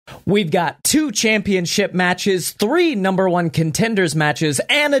We've got 2 championship matches, 3 number 1 contenders matches,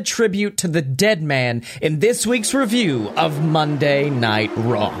 and a tribute to the dead man in this week's review of Monday Night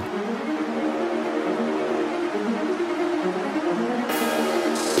Raw.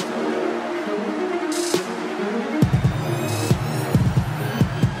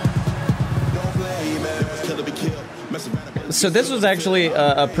 So this was actually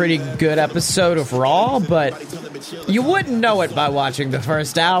a pretty good episode of Raw, but you wouldn't know it by watching the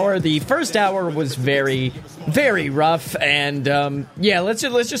first hour. The first hour was very, very rough, and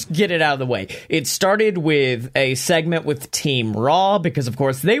let's just get it out of the way. It started with a segment with Team Raw, because of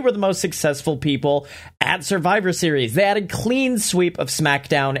course they were the most successful people at Survivor Series. They had a clean sweep of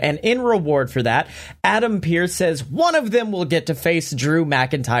SmackDown, and in reward for that, Adam Pearce says one of them will get to face Drew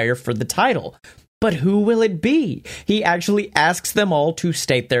McIntyre for the title. But who will it be? He actually asks them all to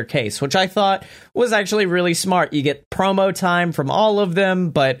state their case, which I thought was actually really smart. You get promo time from all of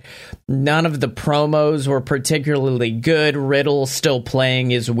them, but none of the promos were particularly good. Riddle still playing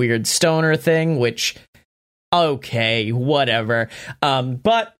his weird stoner thing, which, okay, whatever.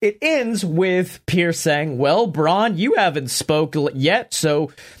 But it ends with Pearce saying, well, Braun, you haven't spoke yet,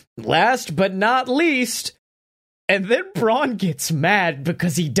 so last but not least... And then Braun gets mad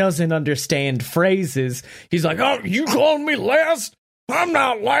because he doesn't understand phrases. He's like, oh, you calling me last? I'm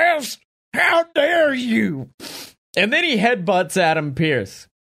not last. How dare you? And then he headbutts Adam Pearce.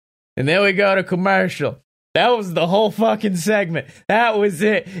 And then we go to commercial. That was the whole fucking segment. That was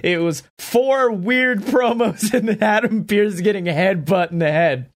it. It was 4 weird promos and then Adam Pearce getting a headbutt in the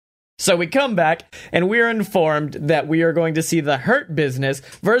head. So we come back, and we're informed that we are going to see the Hurt Business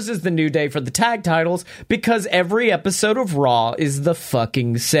versus the New Day for the tag titles, because every episode of Raw is the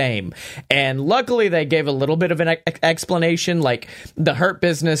fucking same. And luckily, they gave a little bit of an explanation, like the Hurt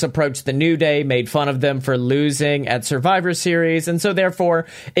Business approached the New Day, made fun of them for losing at Survivor Series, and so therefore,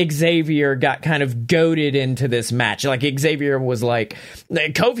 Xavier got kind of goaded into this match. Like, Xavier was like,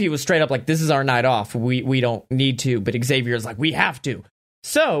 Kofi was straight up like, this is our night off, we don't need to, but Xavier's like, we have to.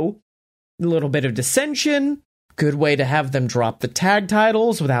 So... a little bit of dissension. Good way to have them drop the tag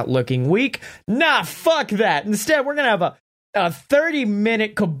titles without looking weak. Nah, fuck that. Instead, we're gonna have a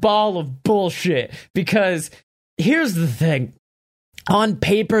 30-minute cabal of bullshit. Because here's the thing. On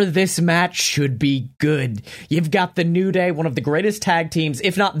paper, this match should be good. You've got the New Day, one of the greatest tag teams,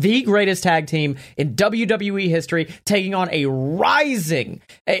 if not the greatest tag team in WWE history, taking on a rising,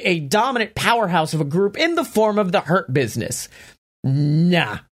 a dominant powerhouse of a group in the form of the Hurt Business.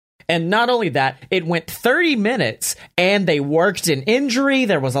 Nah. And not only that, it went 30 minutes, and they worked an injury.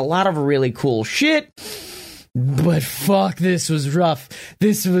 There was a lot of really cool shit. But fuck, this was rough.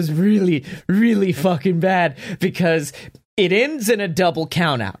 This was really, really fucking bad, because it ends in a double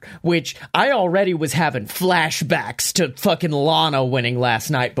countout, which I already was having flashbacks to fucking Lana winning last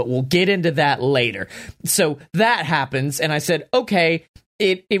night, but we'll get into that later. So that happens, and I said, okay,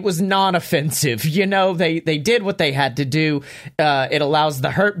 It was non-offensive. You know, they did what they had to do. It allows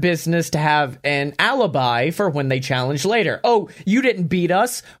the Hurt Business to have an alibi for when they challenge later. Oh, you didn't beat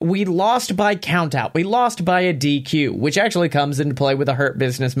us. We lost by countout. We lost by a DQ, which actually comes into play with a Hurt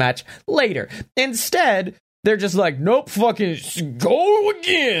Business match later. Instead, they're just like, nope, fucking go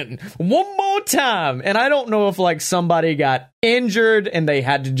again. One more time. And I don't know if, like, somebody got injured and they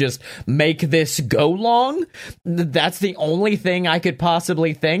had to just make this go long. That's the only thing I could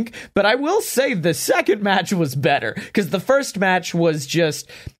possibly think. But I will say the second match was better, because the first match was just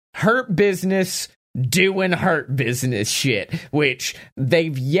Hurt Business doing Hurt Business shit, which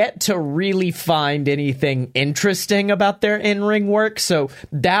they've yet to really find anything interesting about their in-ring work, so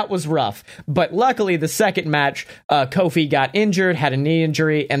that was rough. But luckily, the second match, Kofi got injured, had a knee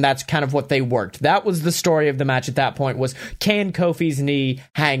injury, and that's kind of what they worked. That was the story of the match at that point, was can Kofi's knee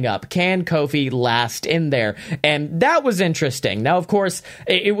hang up? Can Kofi last in there? And that was interesting. Now, of course,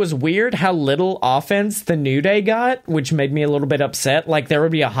 it was weird how little offense the New Day got, which made me a little bit upset. Like, there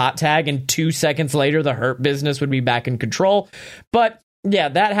would be a hot tag, and 2 seconds later, the Hurt Business would be back in control. But yeah,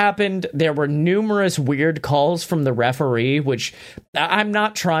 that happened. There were numerous weird calls from the referee, which I'm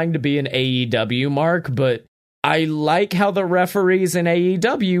not trying to be an AEW mark, but I like how the referees in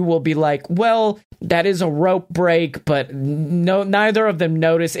AEW will be like, well, that is a rope break, but no, neither of them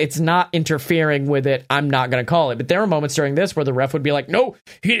notice it's not interfering with it. I'm not going to call it. But there were moments during this where the ref would be like, no,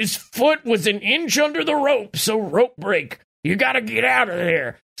 his foot was an inch under the rope, so rope break. You got to get out of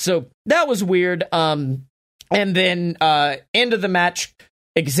there. So that was weird. And then end of the match,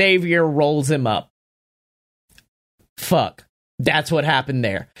 Xavier rolls him up. Fuck. That's what happened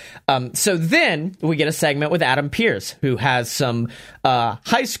there. So then we get a segment with Adam Pearce, who has some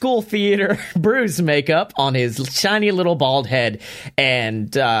high school theater bruise makeup on his shiny little bald head.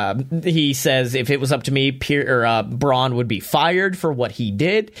 And he says if it was up to me, Braun would be fired for what he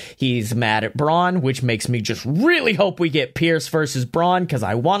did. He's mad at Braun, which makes me just really hope we get Pearce versus Braun, because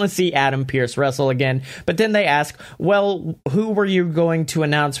I want to see Adam Pearce wrestle again. But then they ask, well, who were you going to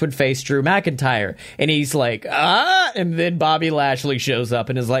announce would face Drew McIntyre? And he's like, and then Bobby Lashley shows up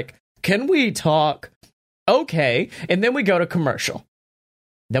and is like, can we talk? Okay. And then we go to commercial.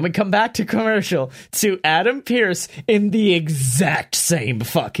 Then we come back to commercial to Adam Pearce in the exact same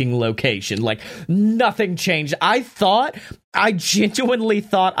fucking location. Like, nothing changed. I genuinely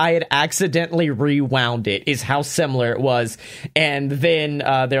thought I had accidentally rewound it, is how similar it was. And then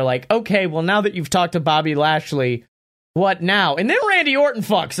they're like, okay, well, now that you've talked to Bobby Lashley, what now? And then Randy Orton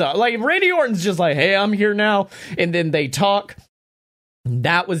fucks up. Like, Randy Orton's just like, hey, I'm here now. And then they talk.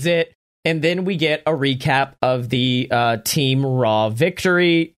 That was it. And then we get a recap of the Team Raw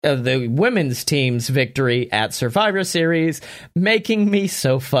victory, the women's team's victory at Survivor Series, making me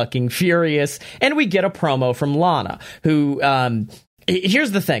so fucking furious. And we get a promo from Lana, who,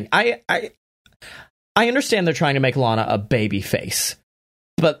 here's the thing. I understand they're trying to make Lana a baby face.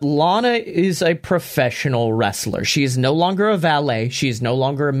 But Lana is a professional wrestler. She is no longer a valet. She is no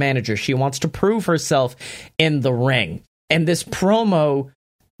longer a manager. She wants to prove herself in the ring. And this promo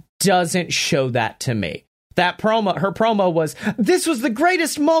doesn't show that to me. Her promo was, this was the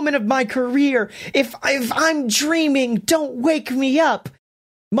greatest moment of my career. If I'm dreaming, don't wake me up.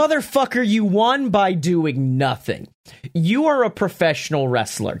 Motherfucker, you won by doing nothing. You are a professional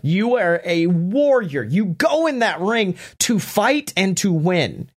wrestler. You are a warrior. You go in that ring to fight and to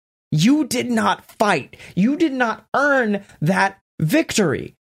win. You did not fight. You did not earn that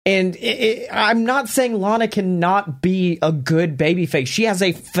victory. And I'm not saying Lana cannot be a good babyface. She has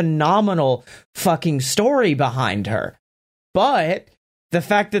a phenomenal fucking story behind her. But the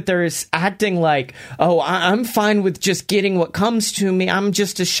fact that there is acting like, oh, I'm fine with just getting what comes to me. I'm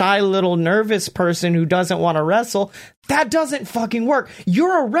just a shy little nervous person who doesn't want to wrestle. That doesn't fucking work.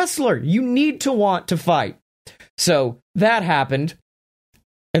 You're a wrestler. You need to want to fight. So that happened.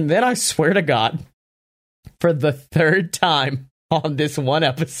 And then I swear to God, for the third time on this one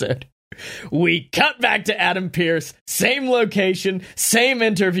episode, we cut back to Adam Pearce, same location, same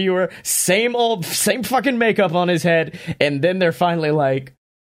interviewer, same fucking makeup on his head, and then they're finally like,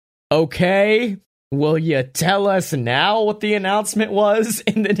 okay, will you tell us now what the announcement was?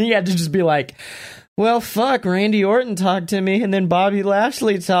 And then he had to just be like, well, fuck, Randy Orton talked to me, and then Bobby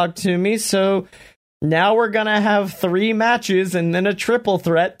Lashley talked to me, so now we're gonna have 3 matches and then a triple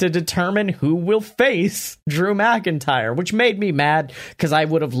threat to determine who will face Drew McIntyre, which made me mad because I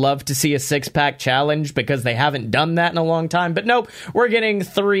would have loved to see a 6-pack challenge because they haven't done that in a long time. But nope, we're getting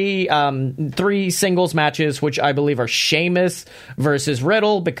 3 singles matches, which I believe are Sheamus versus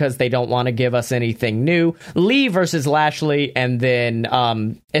Riddle because they don't want to give us anything new, Lee versus Lashley, and then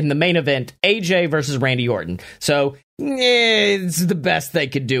in the main event, AJ versus Randy Orton. So it's the best they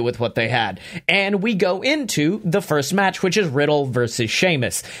could do with what they had. And we go into the first match, which is Riddle versus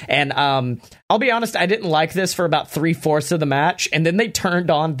Sheamus. And I'll be honest, I didn't like this for about 3/4 of the match. And then they turned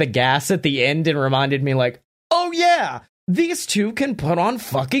on the gas at the end and reminded me like, oh yeah, these two can put on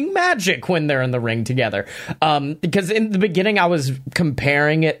fucking magic when they're in the ring together. Because in the beginning, I was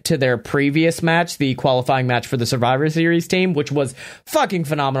comparing it to their previous match, the qualifying match for the Survivor Series team, which was fucking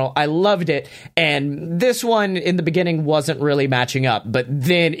phenomenal. I loved it. And this one in the beginning wasn't really matching up, but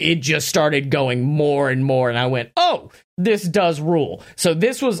then it just started going more and more. And I went, oh, this does rule. So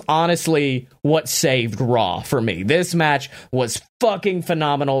this was honestly what saved Raw for me. This match was fucking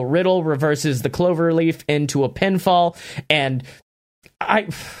phenomenal. Riddle reverses the cloverleaf into a pinfall, and I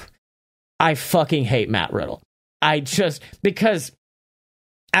fucking hate Matt Riddle. Because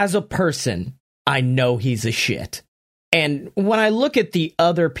as a person, I know he's a shit. And when I look at the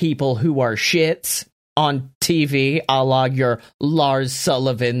other people who are shits on TV, a la your Lars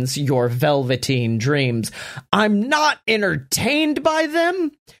Sullivans, your Velveteen Dreams, I'm not entertained by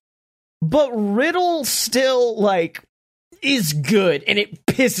them, but Riddle still, like, is good, and it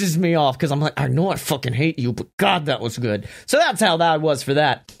pisses me off, because I'm like, I know I fucking hate you, but God, that was good. So that's how that was for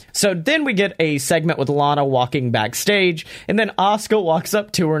that. So then we get a segment with Lana walking backstage, and then Asuka walks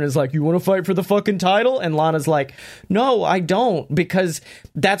up to her and is like, you want to fight for the fucking title? And Lana's like, no, I don't, because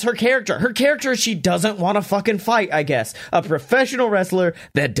that's her character. Her character is she doesn't want to fucking fight, I guess. A professional wrestler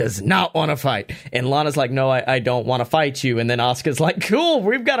that does not want to fight. And Lana's like, no, I don't want to fight you. And then Asuka's like, cool,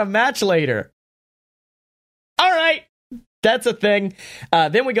 we've got a match later. All right. That's a thing.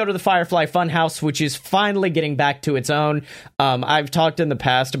 Then we go to the Firefly Funhouse, which is finally getting back to its own. I've talked in the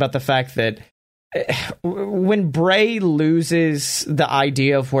past about the fact that when Bray loses the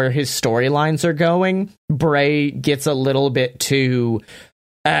idea of where his storylines are going, Bray gets a little bit too,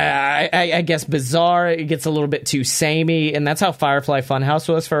 I guess, bizarre. It gets a little bit too samey, and that's how Firefly Funhouse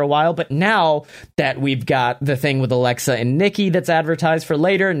was for a while. But now that we've got the thing with Alexa and Nikki that's advertised for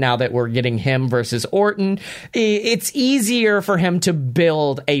later, now that we're getting him versus Orton, it's easier for him to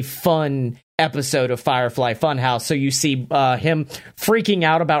build a fun episode of Firefly Funhouse. So you see him freaking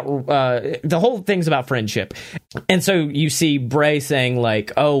out about the whole thing's about friendship. And so you see Bray saying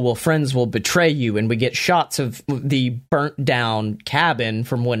like, oh, well, friends will betray you. And we get shots of the burnt down cabin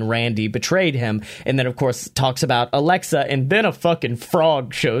from when Randy betrayed him. And then, of course, talks about Alexa. And then a fucking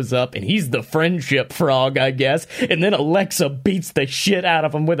frog shows up, and he's the friendship frog, I guess. And then Alexa beats the shit out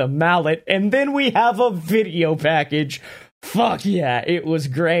of him with a mallet. And then we have a video package. Fuck yeah, it was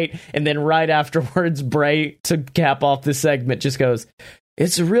great. And then right afterwards, Bray, to cap off the segment, just goes,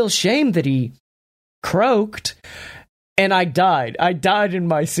 it's a real shame that he croaked. And I died in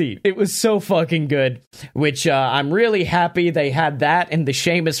my seat. It was so fucking good, which I'm really happy they had that in the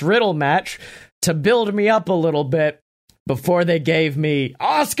Sheamus Riddle match to build me up a little bit before they gave me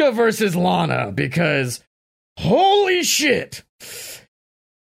Asuka versus Lana, because holy shit.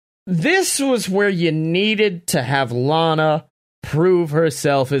 This was where you needed to have Lana prove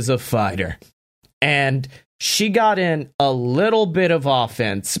herself as a fighter. And she got in a little bit of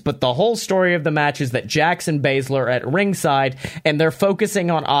offense, but the whole story of the match is that Jax and Baszler are at ringside, and they're focusing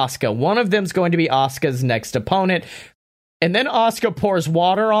on Asuka. One of them's going to be Asuka's next opponent. And then Asuka pours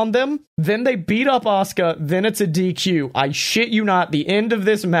water on them. Then they beat up Asuka. Then it's a DQ. I shit you not. The end of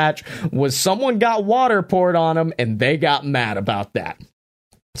this match was someone got water poured on them, and they got mad about that.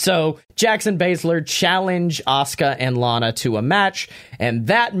 So, Jax and Baszler challenge Asuka and Lana to a match, and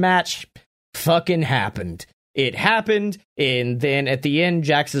that match fucking happened. It happened, and then at the end,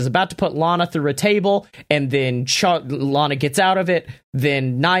 Jax is about to put Lana through a table, and then Lana gets out of it,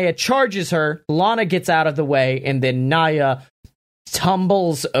 then Nia charges her, Lana gets out of the way, and then Nia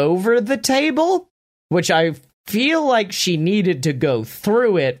tumbles over the table, which I feel like she needed to go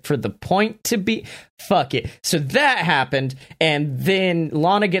through it for the point to be... Fuck it. So that happened, and then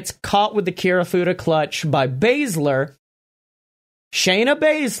Lana gets caught with the Kirifuda clutch by Baszler. Shayna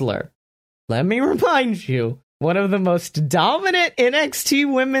Baszler, let me remind you, one of the most dominant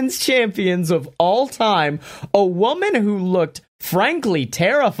NXT women's champions of all time, a woman who looked frankly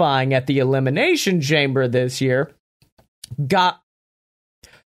terrifying at the Elimination Chamber this year, got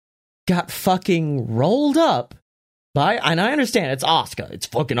fucking rolled up by, and I understand it's Asuka, it's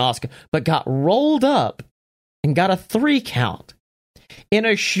fucking Asuka, but got rolled up and got a 3 count in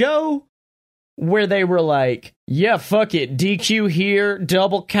a show where they were like, yeah, fuck it, DQ here,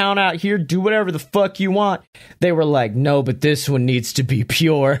 double count out here, do whatever the fuck you want. They were like, no, but this one needs to be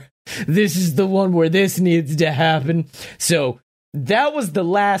pure. This is the one where this needs to happen. So that was the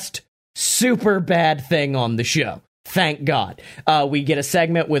last super bad thing on the show. Thank God. We get a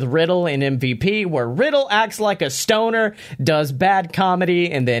segment with Riddle and MVP where Riddle acts like a stoner, does bad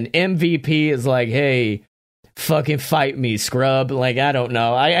comedy, and then MVP is like, hey, fucking fight me, scrub. Like, I don't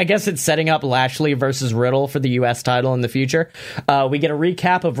know. I guess it's setting up Lashley versus Riddle for the U.S. title in the future. We get a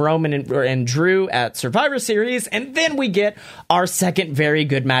recap of Roman and Drew at Survivor Series, and then we get our second very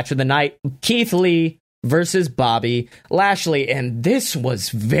good match of the night, Keith Lee versus Bobby Lashley. And this was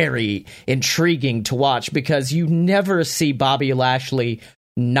very intriguing to watch because you never see Bobby Lashley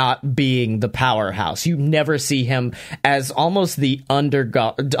not being the powerhouse. You never see him as almost the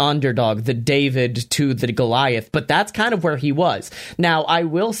underdog, the David to the Goliath, but that's kind of where he was. Now, I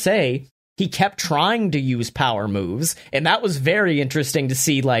will say, he kept trying to use power moves, and that was very interesting to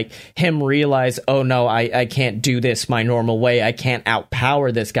see, like, him realize, oh no, I can't do this my normal way, I can't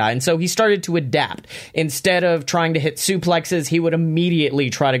outpower this guy, and so he started to adapt. Instead of trying to hit suplexes, he would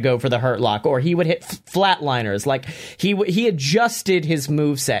immediately try to go for the hurt lock, or he would hit flatliners. Like, he adjusted his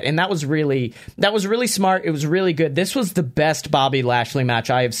moveset, and that was really smart. It was really good. This was the best Bobby Lashley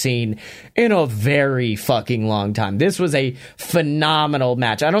match I have seen in a very fucking long time. This was a phenomenal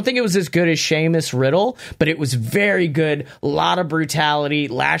match. I don't think it was as good as Sheamus Riddle, but it was very good. A lot of brutality.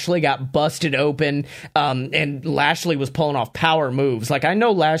 Lashley got busted open, and Lashley was pulling off power moves. Like, I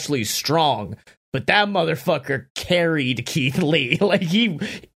know Lashley's strong, but that motherfucker carried Keith Lee. Like,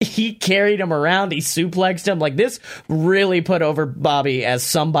 he carried him around. He suplexed him. Like, this really put over Bobby as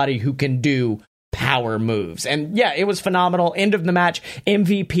somebody who can do power moves. And yeah, it was phenomenal. End of the match,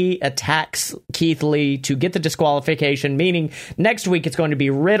 MVP attacks Keith Lee to get the disqualification, meaning next week it's going to be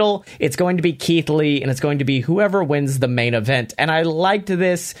Riddle, it's going to be Keith Lee, and it's going to be whoever wins the main event. And I liked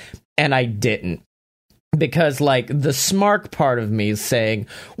this, and I didn't. Because, like, the smart part of me is saying,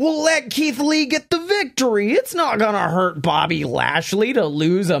 well, let Keith Lee get the victory. It's not gonna hurt Bobby Lashley to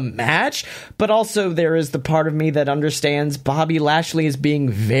lose a match. But also, there is the part of me that understands Bobby Lashley is being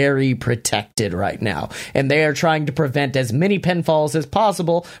very protected right now. And they are trying to prevent as many pinfalls as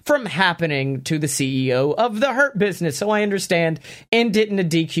possible from happening to the CEO of the Hurt Business. So I understand, end it in a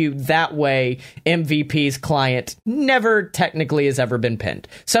DQ. That way, MVP's client never technically has ever been pinned.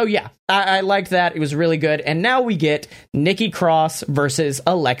 So yeah, I liked that. It was really good. And now we get Nikki Cross versus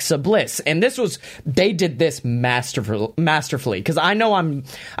Alexa Bliss. And they did this masterfully. Because I know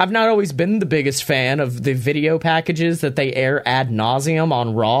I've not always been the biggest fan of the video packages that they air ad nauseum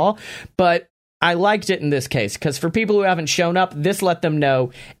on Raw, but I liked it in this case, because for people who haven't shown up, this let them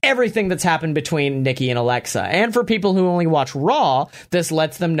know everything that's happened between Nikki and Alexa. And for people who only watch Raw, this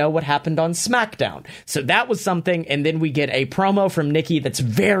lets them know what happened on SmackDown. So that was something, and then we get a promo from Nikki that's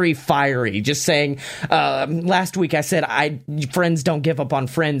very fiery, just saying, last week I said, friends don't give up on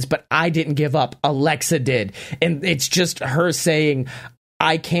friends, but I didn't give up, Alexa did. And it's just her saying,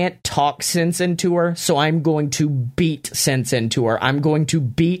 I can't talk sense into her, so I'm going to beat sense into her. I'm going to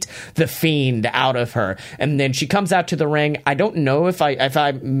beat the Fiend out of her. And then she comes out to the ring. I don't know if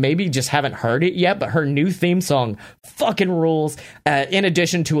I maybe just haven't heard it yet, but her new theme song fucking rules. In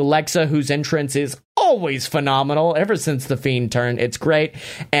addition to Alexa, whose entrance is always phenomenal ever since the Fiend turned. It's great.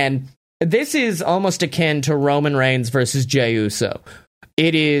 And this is almost akin to Roman Reigns versus Jey Uso.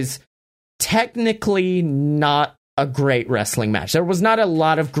 It is technically not a great wrestling match. There was not a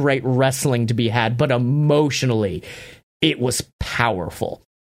lot of great wrestling to be had, but emotionally, it was powerful.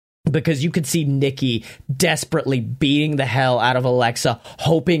 Because you could see Nikki desperately beating the hell out of Alexa,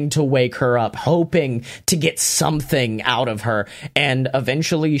 hoping to wake her up, hoping to get something out of her. And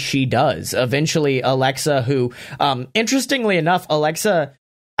eventually she does. Eventually Alexa, who, interestingly enough, Alexa,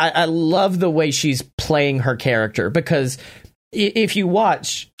 I love the way she's playing her character, because if you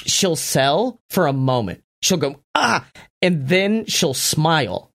watch, she'll sell for a moment. She'll go, and then she'll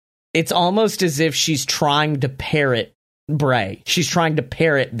smile. It's almost as if she's trying to parrot Bray. She's trying to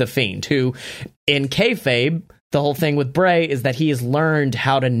parrot the Fiend, who, in kayfabe, the whole thing with Bray is that he has learned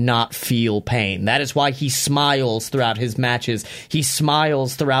how to not feel pain. That is why he smiles throughout his matches. He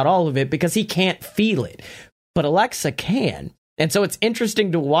smiles throughout all of it, because he can't feel it. But Alexa can. And so it's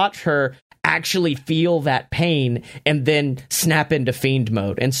interesting to watch her actually feel that pain and then snap into Fiend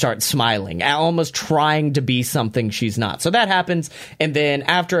mode and start smiling, almost trying to be something she's not. So that happens, and then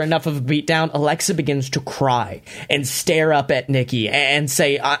after enough of a beatdown, Alexa begins to cry and stare up at Nikki and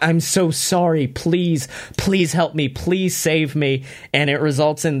say, I'm so sorry, please help me, please save me. And it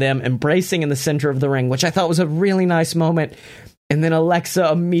results in them embracing in the center of the ring, which I thought was a really nice moment. And then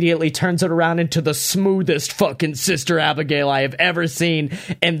Alexa immediately turns it around into the smoothest fucking Sister Abigail I have ever seen.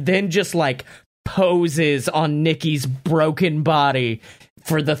 And then just, like, poses on Nikki's broken body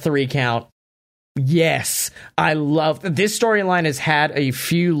for the 3 count. Yes, I love... This storyline has had a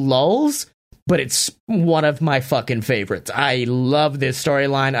few lulls, but it's one of my fucking favorites. I love this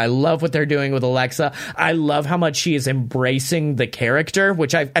storyline. I love what they're doing with Alexa. I love how much she is embracing the character,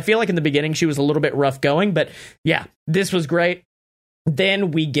 which I feel like in the beginning she was a little bit rough going, but yeah, this was great. Then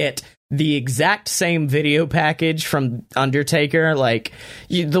we get the exact same video package from Undertaker, like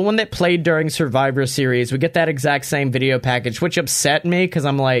the one that played during Survivor Series. We get that exact same video package, which upset me because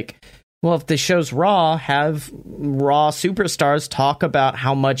I'm like, well, if the show's Raw, have Raw superstars talk about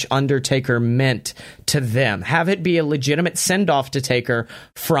how much Undertaker meant to them. Have it be a legitimate send-off to Taker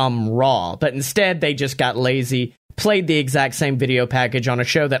from Raw. But instead, they just got lazy, played the exact same video package on a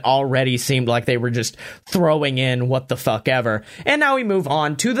show that already seemed like they were just throwing in what the fuck ever. And now we move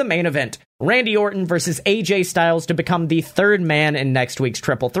on to the main event. Randy Orton versus AJ Styles to become the 3rd man in next week's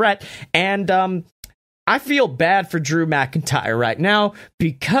Triple Threat. And I feel bad for Drew McIntyre right now,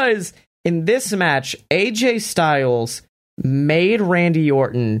 because in this match, AJ Styles made Randy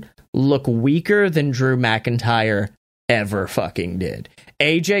Orton look weaker than Drew McIntyre ever fucking did.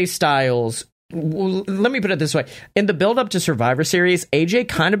 AJ Styles, let me put it this way. In the build-up to Survivor Series, AJ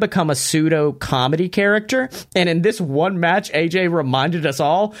kind of become a pseudo-comedy character. And in this one match, AJ reminded us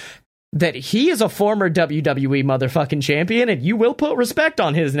all that he is a former WWE motherfucking champion, and you will put respect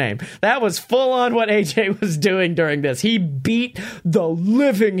on his name. That was full on what AJ was doing during this. He beat the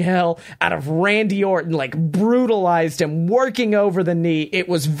living hell out of Randy Orton, like brutalized him, working over the knee. It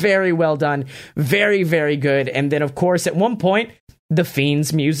was very well done. Very, very good. And then, of course, at one point, the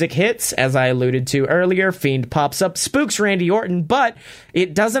Fiend's music hits, as I alluded to earlier. Fiend pops up, spooks Randy Orton, but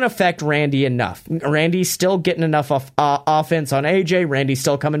it doesn't affect Randy enough. Randy's still getting enough offense on AJ. Randy's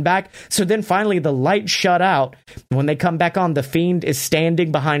still coming back. So then finally the lights shut out. When they come back on, the Fiend is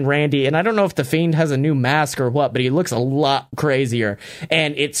standing behind Randy, and I don't know if the Fiend has a new mask or what, but he looks a lot crazier.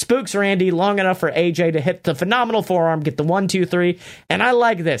 And it spooks Randy long enough for AJ to hit the phenomenal forearm, get the 1, 2, 3. And I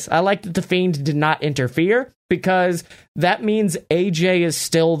like this. I like that the Fiend did not interfere, because that means AJ is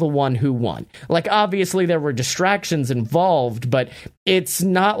still the one who won. Like, obviously there were distractions involved, but it's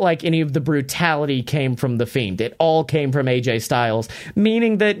not like any of the brutality came from the Fiend. It all came from AJ Styles,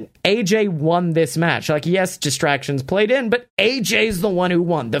 meaning that AJ won this match. Like, yes, distractions played in, but AJ's the one who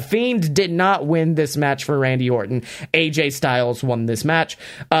won. The Fiend did not win this match for Randy Orton. AJ Styles won this match.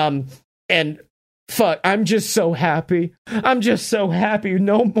 And fuck, I'm just so happy. I'm just so happy.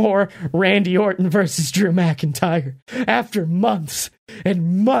 No more Randy Orton versus Drew McIntyre. After months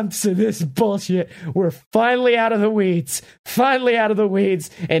and months of this bullshit, we're finally out of the weeds. Finally out of the weeds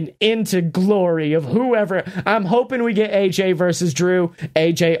and into glory of whoever. I'm hoping we get AJ versus Drew.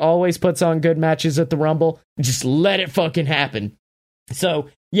 AJ always puts on good matches at the Rumble. Just let it fucking happen. So,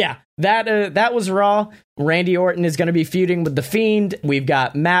 yeah, that was Raw. Randy Orton is going to be feuding with The Fiend. We've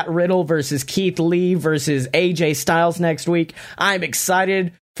got Matt Riddle versus Keith Lee versus AJ Styles next week. I'm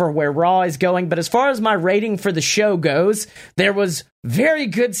excited for where Raw is going, but as far as my rating for the show goes, there was very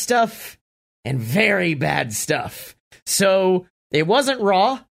good stuff and very bad stuff. So, it wasn't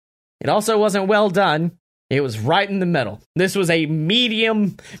Raw. It also wasn't well done. It was right in the middle. This was a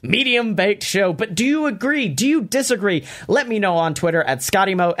medium-baked show. But do you agree? Do you disagree? Let me know on Twitter at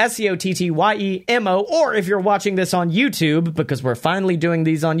ScottyMo, ScottyMo, or if you're watching this on YouTube, because we're finally doing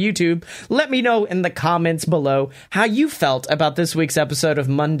these on YouTube, let me know in the comments below how you felt about this week's episode of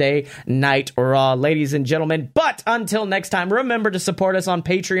Monday Night Raw, ladies and gentlemen. But until next time, remember to support us on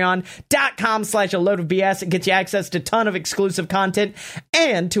patreon.com/aloadofbs. It gets you access to a ton of exclusive content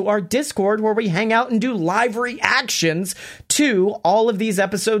and to our Discord, where we hang out and do live reactions to all of these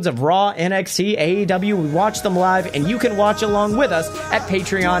episodes of Raw, NXT, AEW. We watch them live, and you can watch along with us at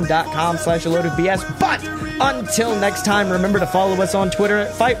patreon.com/aloadofbs. But until next time, remember to follow us on Twitter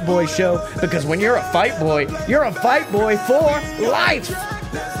at Fight Boy Show, because when you're a fight boy, you're a fight boy for life.